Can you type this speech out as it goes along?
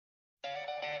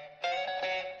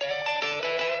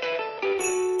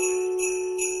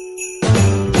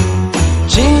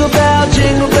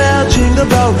jingle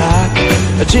bell rock.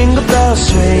 A jingle bell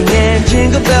swing and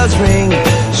jingle bells ring.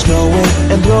 Snowing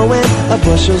and blowing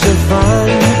bushels of fun.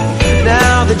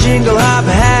 Now the jingle hop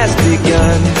has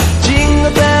begun.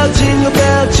 Jingle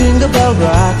bell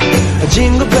rock. A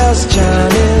jingle bells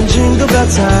chiming, jingle bell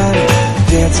time.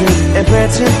 Dancing and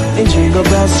prancing in Jingle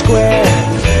Bell Square.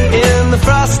 In the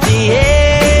frosty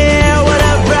air, what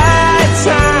a bright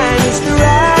time. It's the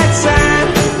right time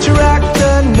to rock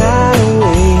the night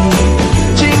away.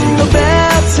 Jingle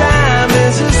bell time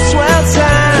is a swell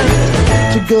time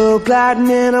to go gliding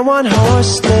in a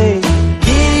one-horse sleigh.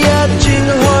 Giddy up,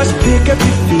 jingle horse, pick up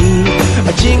your feet.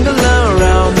 A jingle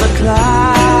around the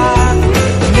clock.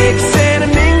 Mix and a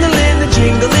mingle in the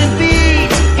jingling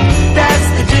beat. That's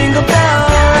the Jingle Bell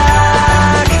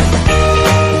Rock.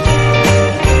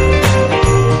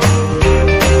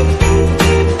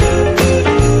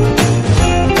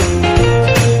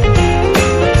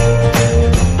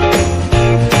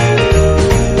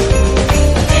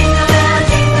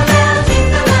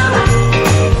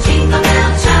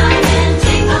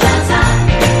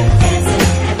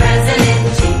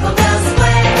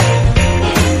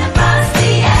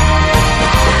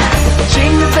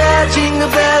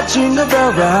 Jingle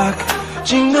bell rock,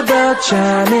 jingle bell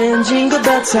chime in jingle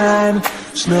bell time.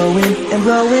 Snowing and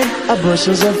blowing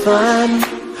bushels of fun.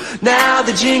 Now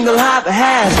the jingle hop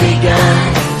has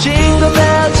begun. Jingle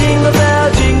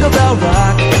bell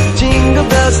rock. Jingle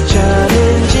bells chime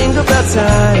in jingle bell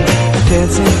time.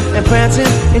 Dancing and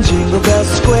prancing in Jingle Bell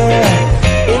Square.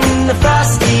 In the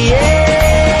frosty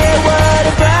air, what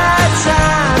a bright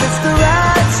time. It's the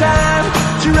right time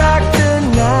to rock the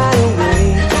night away.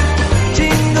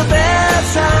 Jingle bell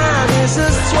time is a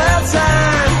swell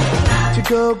time to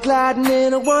go gliding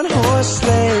in a one-horse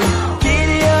sleigh.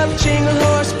 Giddy up, jingle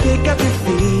horse, pick up your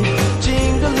feet.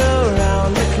 Jingle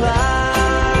around the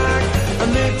clock. A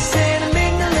mix and a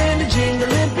mingle and a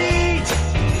jingling beat.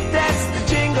 That's the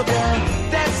jingle bell,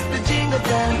 that's the jingle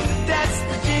bell, that's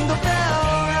the Jingle Bell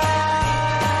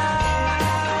Rock.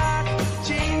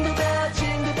 Jingle bell,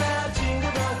 jingle bell,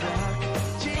 jingle bell rock.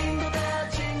 Jingle bell,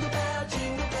 jingle bell,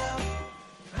 jingle bell.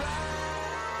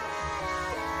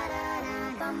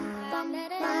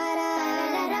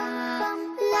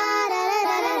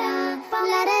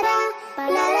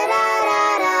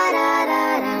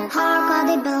 Hark all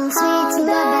the bells, sweet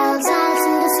silver bells, bells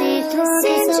in the street, throw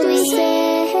kiss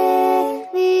away.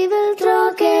 We will throw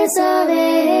kiss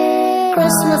away.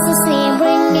 Christmas is here,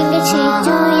 bringing a cheer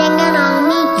to young and old,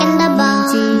 meek and the bold,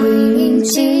 bringing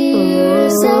cheer.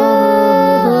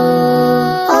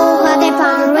 Oh, how they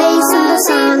pound race in the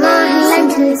sun, and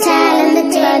to tell and the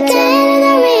tale, and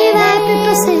the river,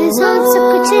 people sing songs of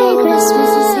good cheer.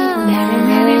 Christmas is here. Merry,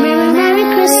 merry, merry, merry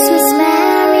Christmas,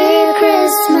 Merry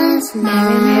Christmas,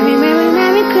 Merry, merry, merry,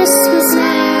 merry Christmas,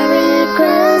 Merry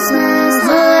Christmas.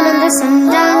 On and the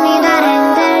sundown, we got in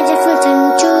there, joyful tune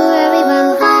to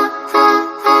everyone. Ha, ha,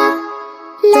 ha.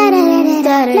 La da da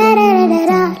da da da da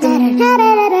da da.